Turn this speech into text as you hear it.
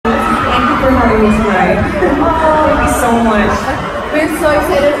for having me tonight. Thank you so much. We're so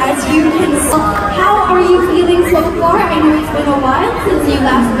excited, as you can see. How are you feeling so far? I know it's been a while since you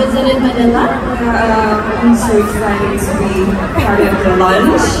last visited Manila. I'm so excited to be part of the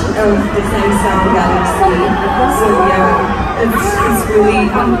launch of the Samsung Galaxy. So yeah, it's really,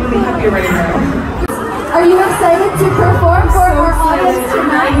 I'm really happy right now. Are you excited to perform for our audience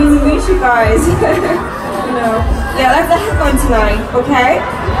tonight? I need to meet you guys. You know, yeah, let's have fun tonight, okay?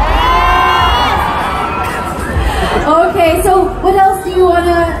 Okay, so what else do you want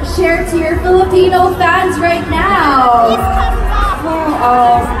to share to your Filipino fans right now?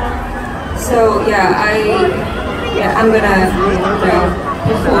 Well, so yeah, I'm gonna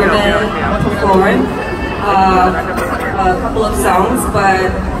perform a couple of songs, but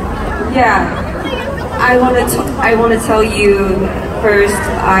yeah, I want to tell you first.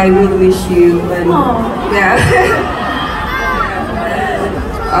 I really wish you and yeah.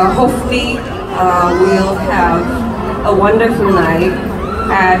 Hopefully, we'll have a wonderful night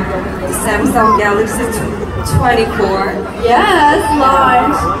at the Samsung Galaxy 24. Yes,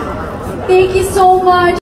 launch. Thank you so much.